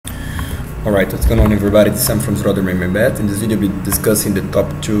Alright, what's going on everybody? This is Sam from Bet. In this video I'll be discussing the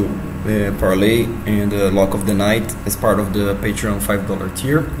top 2 parlay and lock of the night as part of the Patreon $5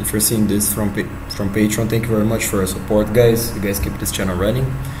 tier. If you're seeing this from Patreon, thank you very much for your support, guys. You guys keep this channel running.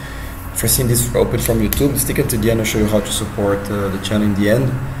 If you're seeing this open from YouTube, stick it to the end. I'll show you how to support the channel in the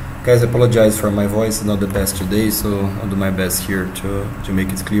end. Guys, I apologize for my voice, it's not the best today, so I'll do my best here to make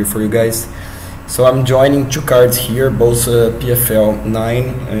it clear for you guys. So I'm joining 2 cards here, both PFL 9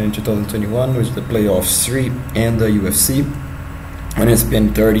 in 2021, which is the Playoffs 3, and the UFC. On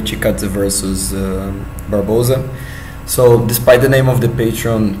ESPN 30, Chikadze versus Barboza. So despite the name of the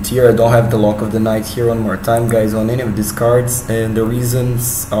Patreon tier, I don't have the lock of the night here one more time, guys, on any of these cards. And the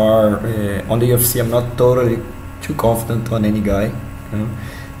reasons are, on the UFC, I'm not totally too confident on any guy.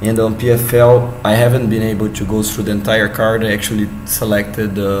 And on PFL, I haven't been able to go through the entire card. I actually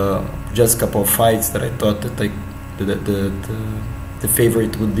selected just a couple of fights that I thought that the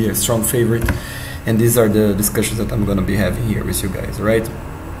favorite would be a strong favorite, and these are the discussions that I'm gonna be having here with you guys, right?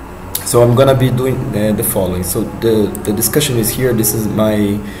 So I'm gonna be doing the following. So the discussion is here. This is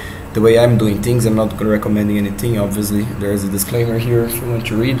the way I'm doing things. I'm not recommending anything. Obviously, there is a disclaimer here if you want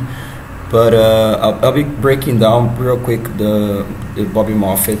to read. But I'll be breaking down real quick the Bobby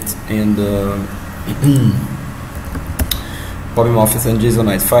Moffett and Bobby Moffett and Jason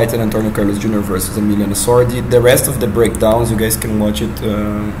Knight fight, and Antonio Carlos Jr. versus Emiliano Sordi. The rest of the breakdowns you guys can watch it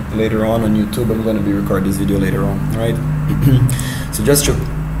later on YouTube. I'm going to be recording this video later on, right? So just to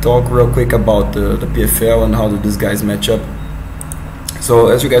talk real quick about the PFL and how these guys match up. So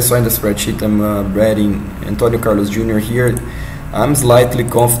as you guys saw in the spreadsheet, I'm reading Antonio Carlos Jr. here. I'm slightly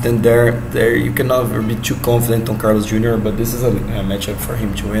confident there. You cannot be too confident on Carlos Jr., but this is a matchup for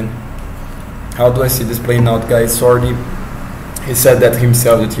him to win. How do I see this playing out, guys? Sordi, he said that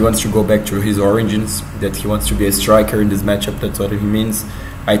himself, that he wants to go back to his origins, that he wants to be a striker in this matchup. That's what he means.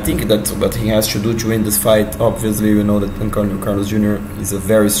 I think that's what he has to do to win this fight. Obviously, we know that Carlos Jr. is a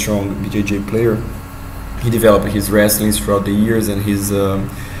very strong BJJ player. He developed his wrestling throughout the years and his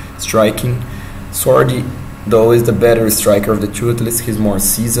striking. Sordi, though, is the better striker of the two. At least he's more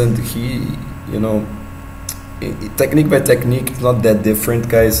seasoned. He, technique by technique, it's not that different,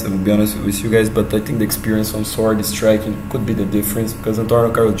 guys. I'll be honest with you guys, but I think the experience on Sordi striking could be the difference, because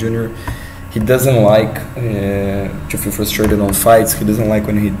Antonio Carlos Jr., he doesn't like to feel frustrated on fights. He doesn't like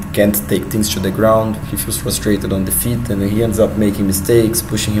when he can't take things to the ground. He feels frustrated on the feet, and he ends up making mistakes,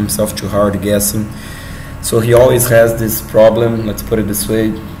 pushing himself too hard, guessing. So he always has this problem, let's put it this way,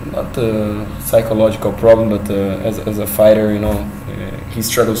 not a psychological problem, but as a fighter, he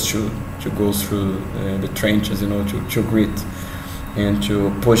struggles to go through the trenches, to grit and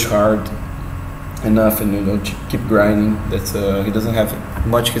to push hard enough, and to keep grinding. That's he doesn't have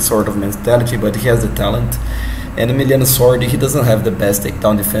much his sort of mentality, but he has the talent. And Emiliano Sordi, he doesn't have the best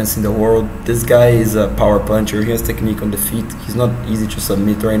takedown defense in the world. This guy is a power puncher. He has technique on the feet. He's not easy to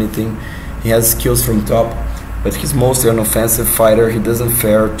submit or anything. He has skills from top, but he's mostly an offensive fighter. He doesn't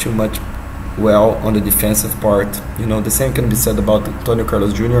fare too much well on the defensive part. The same can be said about Antonio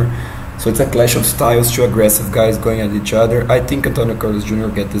Carlos Jr. So it's a clash of styles, 2 aggressive guys going at each other. I think Antonio Carlos Jr.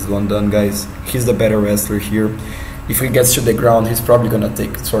 get this one done, guys. He's the better wrestler here. If he gets to the ground, he's probably gonna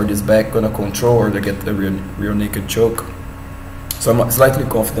take Sordi's back, gonna control, or they get a real naked choke. So I'm slightly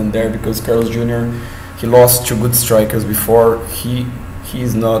confident there, because Carlos Jr., he lost 2 good strikers before.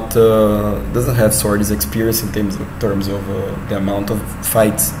 He's not doesn't have Sordi's experience in terms of the amount of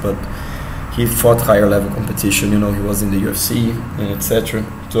fights, but he fought higher level competition. He was in the UFC and etc.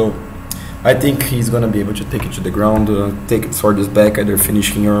 So I think he's gonna be able to take it to the ground, take Sordi's back, either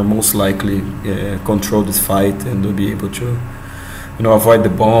finishing or most likely control this fight, and will be able to avoid the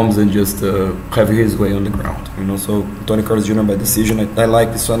bombs and just have his way on the ground. So Antonio Carlos Jr. by decision. I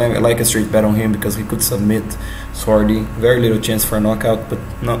like this one. I like a straight bet on him because he could submit Sordi. Very little chance for a knockout, but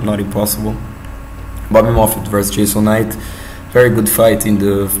not impossible. Bobby Moffett versus Jason Knight. Very good fight in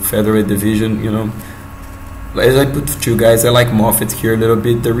the featherweight division. As I put to you guys, I like Moffett here a little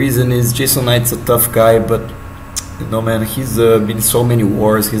bit. The reason is Jason Knight's a tough guy, but man, he's been in so many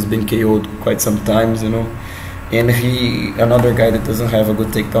wars. He's been KO'd quite some times, And another guy that doesn't have a good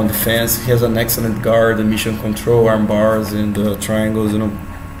takedown defense. He has an excellent guard, a mission control, arm bars, and triangles.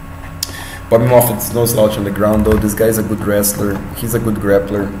 Bobby Moffitt's no slouch on the ground, though. This guy is a good wrestler. He's a good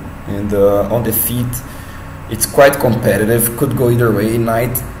grappler, and on the feet, it's quite competitive. Could go either way.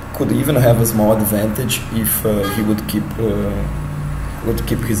 Knight could even have a small advantage if he would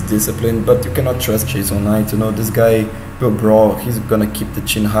keep his discipline, but you cannot trust Jason Knight. This guy will brawl. He's gonna keep the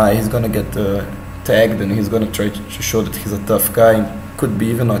chin high. He's gonna get tagged, and he's gonna try to show that he's a tough guy. Could be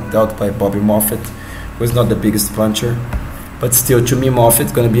even knocked out by Bobby Moffett, who is not the biggest puncher. but still, to me,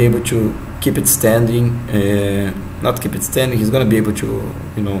 Moffat's gonna be able to keep it standing, not keep it standing. He's gonna be able to,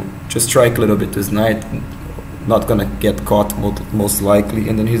 you know, just strike a little bit this night, not gonna get caught most likely,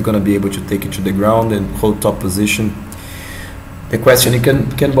 and then he's gonna be able to take it to the ground and hold top position. The question is,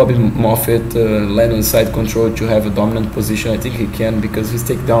 can Bobby Moffett land on side control to have a dominant position? I think he can, because his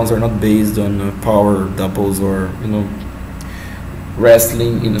takedowns are not based on power doubles or, you know,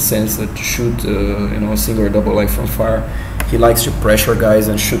 wrestling in a sense that you shoot you know, a single or double leg from far. He likes to pressure guys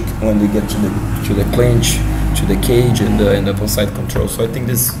and shoot when they get to the clinch, to the cage, and end up on side control. So I think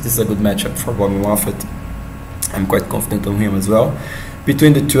this is a good matchup for Bobby Moffett. I'm quite confident on him as well.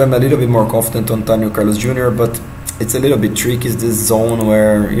 Between the two, I'm a little bit more confident on Tânio Carlos Jr., but it's a little bit tricky. It's this zone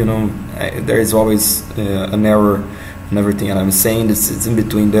where, you know, there is always an error in everything, and I'm saying it's in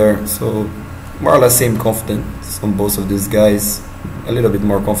between there. So more or less same confidence on both of these guys. A little bit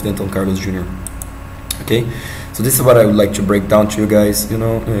more confident on Carlos Jr. Okay, so this is what I would like to break down to you guys, you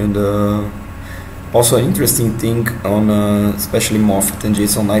know, and also an interesting thing on especially Moffett and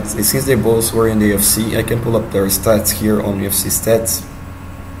Jason Knight, since they both were in the UFC, I can pull up their stats here on UFC stats.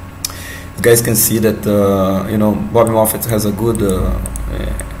 You guys can see that you know, Bobby Moffett has a good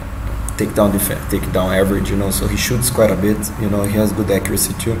takedown average, you know, so he shoots quite a bit, you know, he has good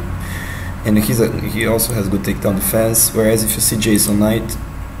accuracy too, and he also has good takedown defense. Whereas if you see Jason Knight,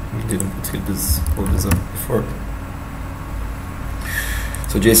 I didn't hold this up before.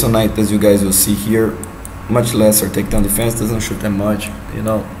 So Jason Knight, as you guys will see here, much lesser takedown defense, doesn't shoot that much, you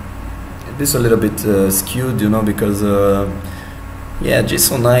know. This is a little bit skewed, you know, because yeah,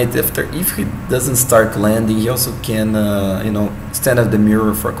 Jason Knight, if he doesn't start landing, he also can you know, stand at the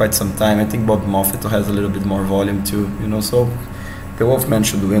mirror for quite some time. I think Bob Moffett has a little bit more volume too, you know, so the Wolfman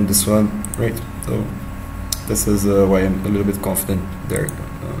should win this one, right? So this is why I'm a little bit confident there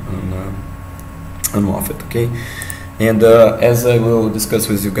on Moffett, okay? And as I will discuss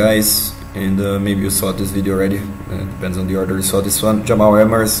with you guys, and maybe you saw this video already, depends on the order you saw this one, Jamal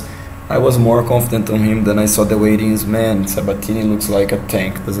Emmers, I was more confident on him than I saw the weightings. Man, Sabatini looks like a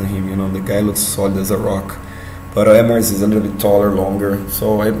tank, doesn't he? You know, the guy looks solid as a rock. But Emmers is a little bit taller, longer,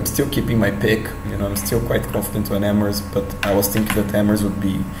 so I'm still keeping my pick. You know, I'm still quite confident on Emmers, but I was thinking that Emmers would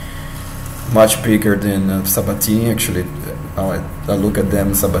be much bigger than Sabatini. Actually, I look at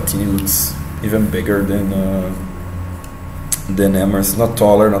them, Sabatini looks even bigger than Emmers. Not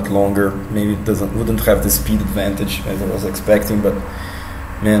taller, not longer. Maybe wouldn't have the speed advantage as I was expecting, but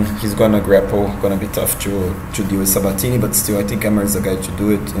man, he's gonna grapple, gonna be tough to deal with Sabatini, but still I think Emmers is the guy to do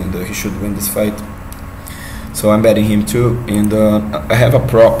it, and he should win this fight. So I'm betting him too, and I have a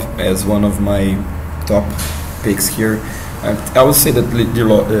prop as one of my top picks here. I would say that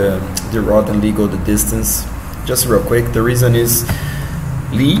D-Rod and Lee go the distance. Just real quick, the reason is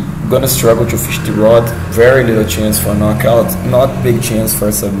Lee gonna struggle to fish D-Rod, very little chance for a knockout, not big chance for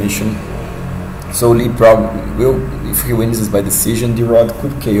a submission. So Lee probably will, if he wins this by decision, D-Rod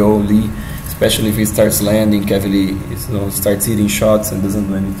could KO Lee, especially if he starts landing heavily, you know, starts hitting shots and doesn't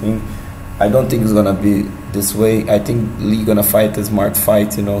do anything. I don't think it's gonna be this way. I think Lee gonna fight a smart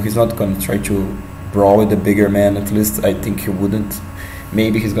fight, you know, he's not gonna try to brawl with the bigger man, at least I think he wouldn't.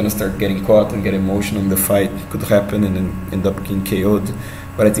 Maybe he's gonna start getting caught and get emotional in the fight, could happen, and then end up getting KO'd.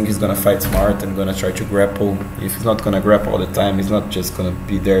 But I think he's gonna fight smart and gonna try to grapple. If he's not gonna grapple all the time, he's not just gonna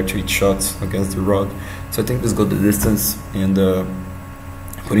be there to hit shots against the rod. So I think this go the distance and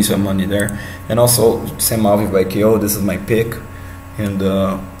putting some money there. And also Sam Alvey by KO, this is my pick, and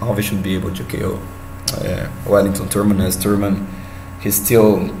Alvey should be able to KO Wellington Turman. As Turman, he's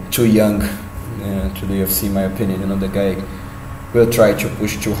still too young to the UFC, in my opinion. You know, the guy will try to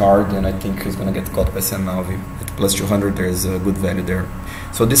push too hard, and I think he's gonna get caught by Sam Alvey. At plus 200, there's a good value there.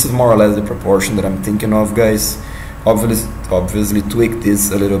 So this is more or less the proportion that I'm thinking of, guys. Obviously tweak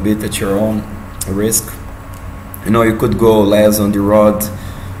this a little bit at your own risk. You know, you could go less on the rod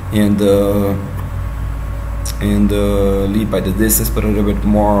and lead by the distance, but a little bit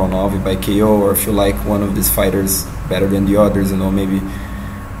more on Alvey by KO, or if you like one of these fighters better than the others, you know, maybe,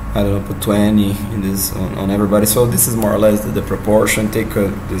 I don't know, put 20 in this on everybody. So this is more or less the proportion. Take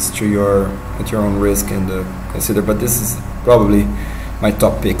this at your own risk and consider. But this is probably my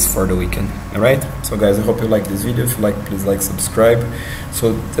top picks for the weekend. All right. So guys, I hope you like this video. If you like, please like, subscribe.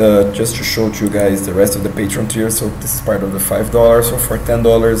 So just to show to you guys the rest of the Patreon tier. So this is part of the $5. So for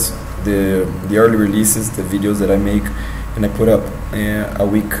 $10, the early releases, the videos that I make, and I put up a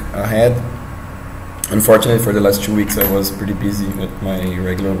week ahead. Unfortunately, for the last 2 weeks, I was pretty busy with my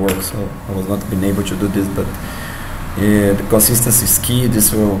regular work, so I was not been able to do this. But the consistency is key.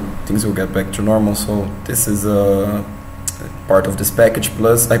 Things will get back to normal. So this is part of this package.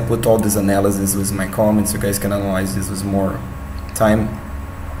 Plus I put all this analysis with my comments. You guys can analyze this with more time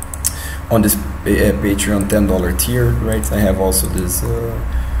on this Patreon $10 tier, right? I have also this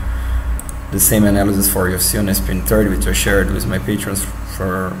the same analysis for UFC on ESPN 30, which I shared with my patrons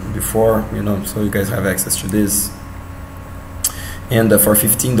for before, you know, so you guys have access to this. And for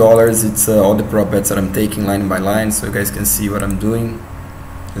 $15, it's all the prop bets that I'm taking line by line, so you guys can see what I'm doing.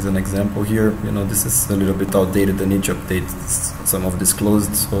 As an example here, you know, this is a little bit outdated. I need to update some of this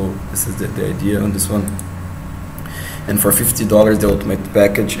closed, so this is the idea on this one. And for $50, the ultimate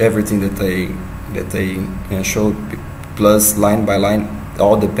package, everything that I showed, plus line by line,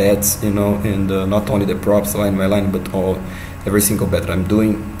 all the bets, you know, and not only the props line by line, but every single bet that I'm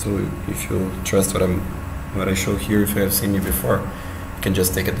doing. So if you trust what I show here, if you have seen me before, you can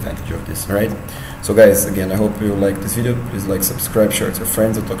just take advantage of this. All right. So guys, again, I hope you like this video. Please like, subscribe, share it to your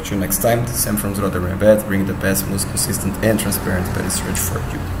friends. I'll talk to you next time. This is Sam from Zero Bet, bringing the best, most consistent and transparent betting strategy for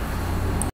you.